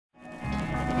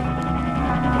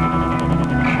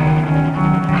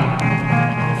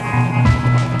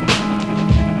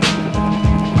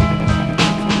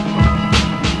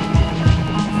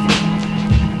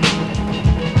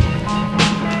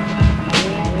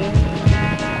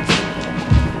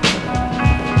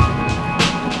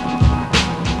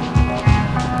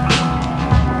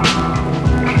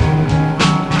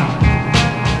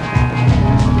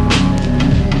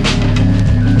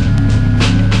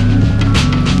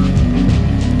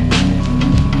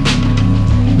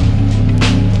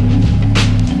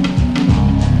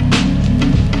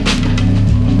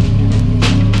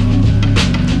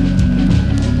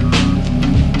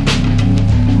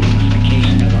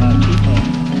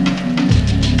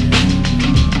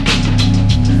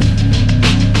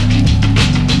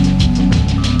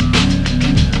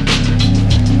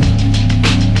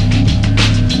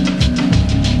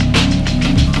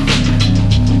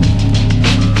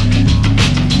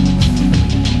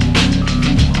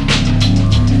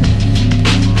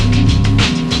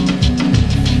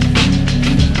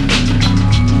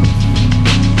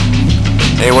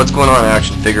what's going on,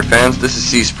 action figure fans? This is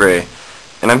C-Spray,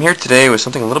 and I'm here today with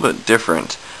something a little bit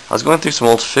different. I was going through some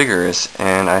old figures,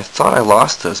 and I thought I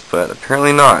lost this, but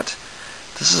apparently not.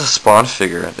 This is a Spawn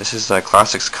figure. This is a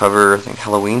Classics cover, I think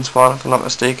Halloween Spawn, if I'm not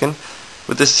mistaken.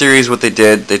 With this series, what they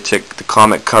did, they took the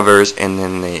comic covers and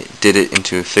then they did it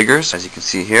into figures, as you can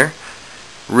see here.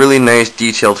 Really nice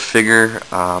detailed figure,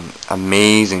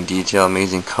 amazing detail,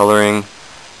 amazing coloring.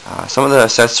 Some of the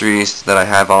accessories that I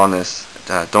have on this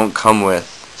don't come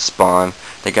with Spawn.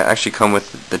 They actually come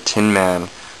with the Tin Man,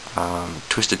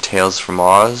 Twisted Tales from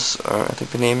Oz, I think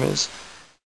the name is.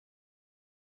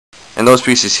 And those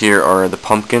pieces here are the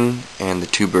pumpkin and the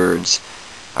two birds.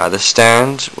 The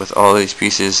stand with all these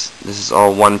pieces, this is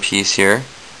all one piece here,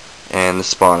 and the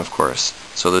Spawn, of course.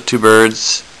 So the two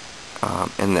birds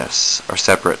and this are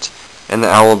separate, and the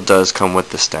owl does come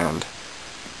with the stand.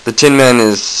 The Tin Man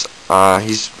is, I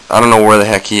don't know where the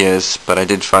heck he is, but I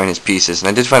did find his pieces, and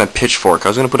I did find a pitchfork. I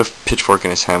was going to put a pitchfork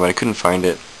in his hand, but I couldn't find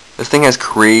it. This thing has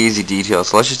crazy detail,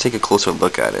 so let's just take a closer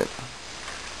look at it.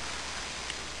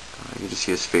 You can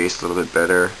see his face a little bit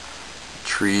better. The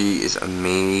tree is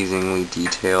amazingly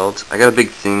detailed. I got a big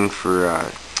thing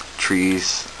for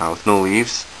trees with no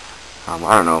leaves. I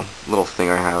don't know, little thing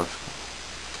I have.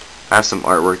 I have some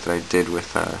artwork that I did with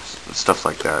stuff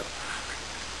like that.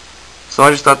 So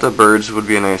I just thought the birds would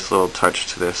be a nice little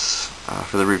touch to this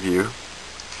for the review. You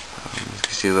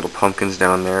can see the little pumpkins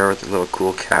down there with the little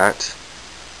cool cat.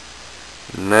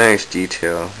 Nice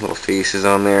detail, little faces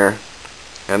on there.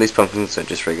 Now these pumpkins are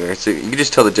just regular, so you can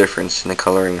just tell the difference in the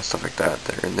coloring and stuff like that.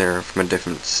 They're from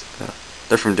different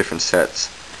sets.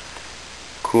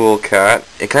 Cool cat.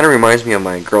 It kind of reminds me of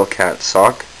my girl cat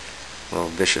Sock, a little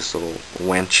vicious little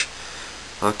wench.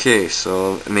 Okay,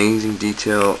 so amazing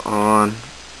detail on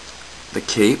the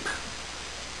cape,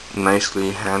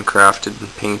 nicely handcrafted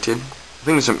and painted. I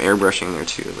think there's some airbrushing there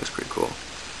too. It looks pretty cool.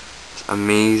 It's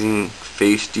amazing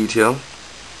face detail.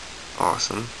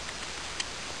 Awesome.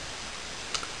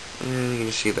 And you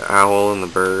can see the owl and the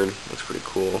bird. Looks pretty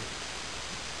cool.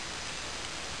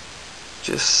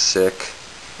 Just sick.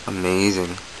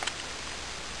 Amazing.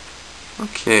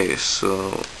 Okay,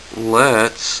 so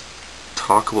let's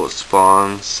talk about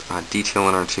Spawn's detail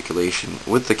and articulation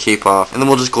with the cape off, and then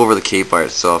we'll just go over the cape by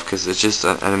itself because it's just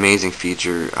an amazing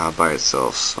feature by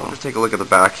itself. So let's take a look at the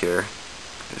back here,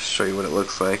 just show you what it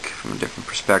looks like from a different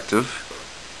perspective.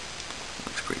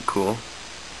 Looks pretty cool.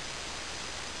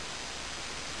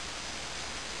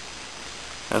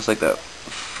 That's like that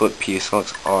foot piece.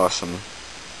 Looks awesome.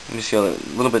 You can see a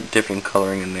little bit different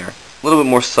coloring in there, a little bit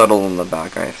more subtle in the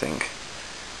back, I think.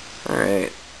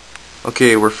 Alright.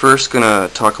 Okay, we're first gonna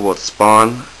talk about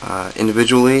Spawn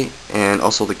individually, and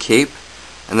also the cape,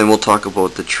 and then we'll talk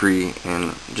about the tree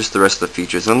and just the rest of the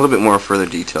features and a little bit more further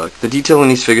detail. The detail in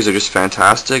these figures are just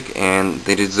fantastic, and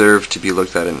they deserve to be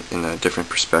looked at in a different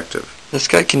perspective. This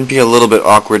guy can be a little bit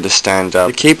awkward to stand up.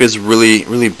 The cape is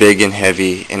really big and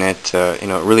heavy, and it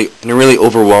really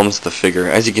overwhelms the figure.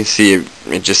 As you can see,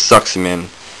 it just sucks him in.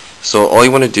 So all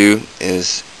you want to do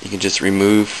is you can just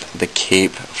remove the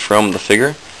cape from the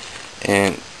figure,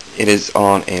 and it is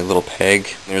on a little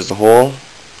peg. There's the hole.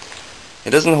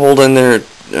 It doesn't hold in there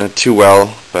too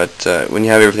well, but when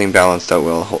you have everything balanced out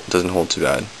well, it doesn't hold too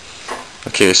bad.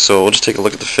 Okay, so we'll just take a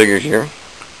look at the figure here.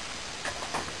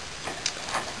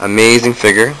 Amazing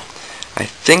figure. I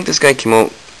think this guy came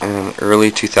out in early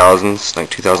 2000s,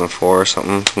 like 2004 or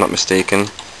something, if I'm not mistaken.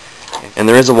 And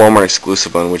there is a Walmart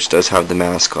exclusive one which does have the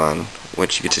mask on,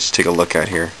 which you can just take a look at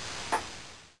here.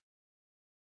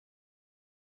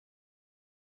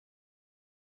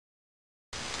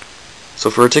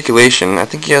 So for articulation, I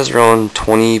think he has around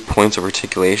 20 points of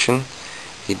articulation.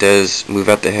 He does move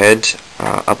at the head,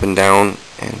 up and down,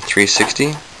 and 360.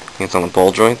 I think it's on the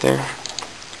ball joint there.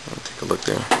 Take a look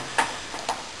there.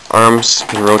 Arms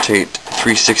can rotate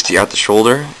 360 at the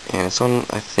shoulder, and it's on,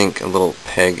 I think, a little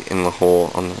peg in the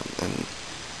hole on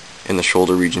in the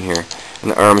shoulder region here.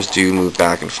 And the arms do move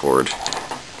back and forward.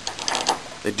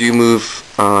 They do move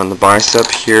on the bicep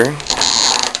here,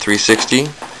 360,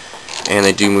 and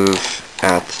they do move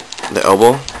at the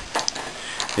elbow.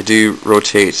 They do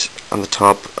rotate on the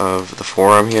top of the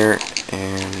forearm here,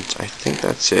 and I think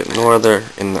that's it. No other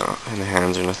in the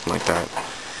hands or nothing like that.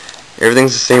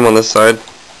 Everything's the same on this side.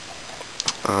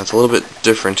 It's a little bit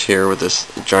different here with this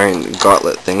giant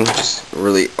gauntlet thing, just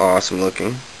really awesome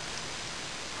looking.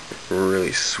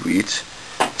 Really sweet.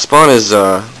 Spawn is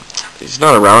he's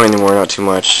not around anymore, not too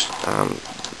much.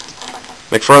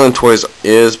 McFarlane's Toys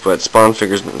is, but Spawn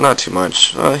figures not too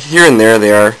much. Here and there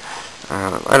they are.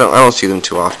 I don't see them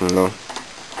too often though.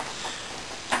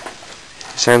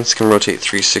 His hands can rotate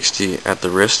 360 at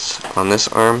the wrist on this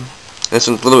arm, This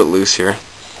one's a little bit loose here.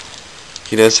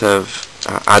 He does have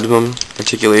abdomen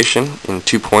articulation in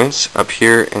 2 points, up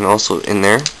here and also in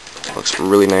there. Looks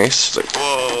really nice. It's like,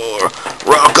 whoa,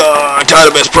 rock on,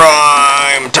 Titubus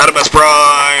Prime, Titubus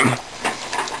Prime.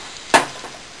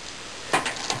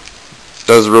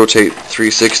 Does rotate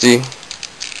 360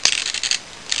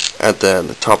 at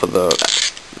the top of the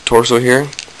torso here,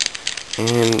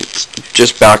 and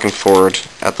just back and forward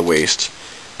at the waist.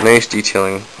 Nice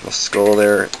detailing on the skull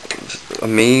there. Just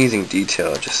amazing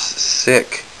detail, just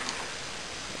sick.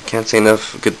 Can't say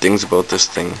enough good things about this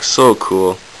thing. So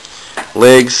cool.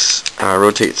 Legs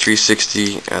rotate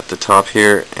 360 at the top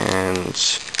here and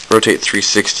rotate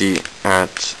 360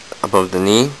 at above the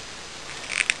knee.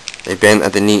 They bend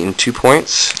at the knee in 2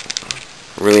 points.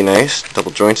 Really nice,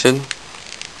 double jointed.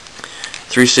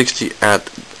 360 at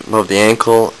above the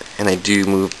ankle, and they do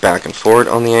move back and forward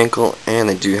on the ankle, and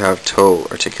they do have toe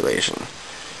articulation.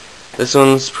 This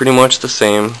one's pretty much the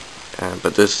same,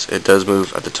 but it does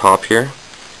move at the top here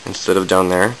instead of down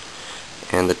there,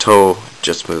 and the toe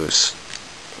just moves.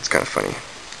 It's kind of funny.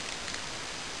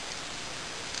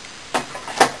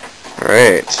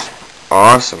 Alright,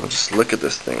 awesome. Just look at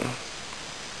this thing.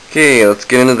 Okay, let's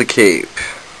get into the cape.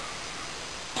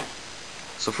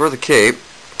 So for the cape,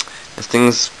 this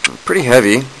thing's pretty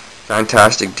heavy.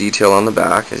 Fantastic detail on the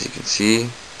back, as you can see.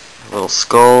 Little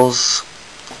skulls.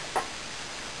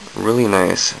 Really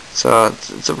nice.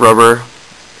 It's a rubber.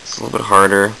 It's a little bit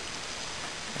harder.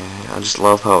 And I just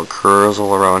love how it curls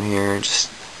all around here. Just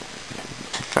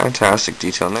fantastic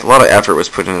detail. A lot of effort was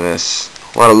put into this.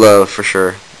 A lot of love for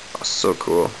sure. Oh, so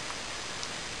cool.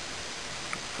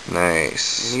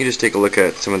 Nice. You can just take a look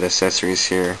at some of the accessories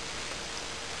here.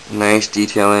 Nice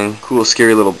detailing. Cool,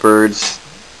 scary little birds.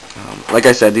 Like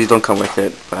I said, these don't come with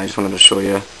it, but I just wanted to show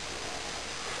you.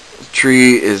 The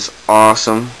tree is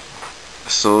awesome.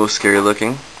 So scary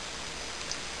looking.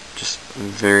 Just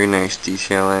very nice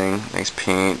detailing, nice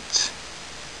paint.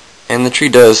 And the tree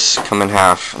does come in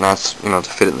half, and that's, to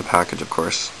fit it in the package, of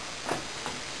course.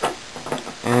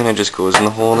 And it just goes in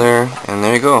the hole there, and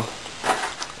there you go.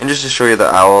 And just to show you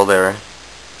the owl there,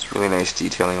 it's really nice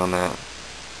detailing on that.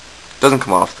 Doesn't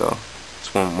come off though.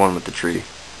 It's one with the tree.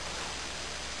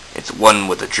 It's one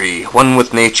with the tree, one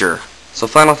with nature. So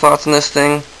final thoughts on this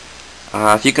thing.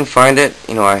 If you can find it,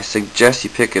 I suggest you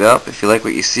pick it up if you like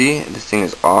what you see. This thing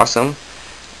is awesome.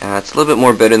 It's a little bit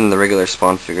more better than the regular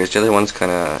Spawn figures. The other ones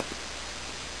kind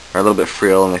of are a little bit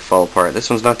frail and they fall apart. This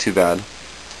one's not too bad.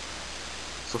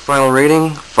 So final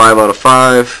rating, 5 out of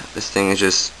 5. This thing is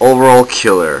just overall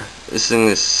killer. This thing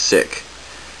is sick.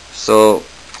 So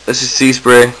this is Sea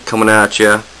Spray coming at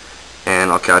you,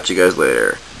 and I'll catch you guys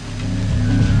later.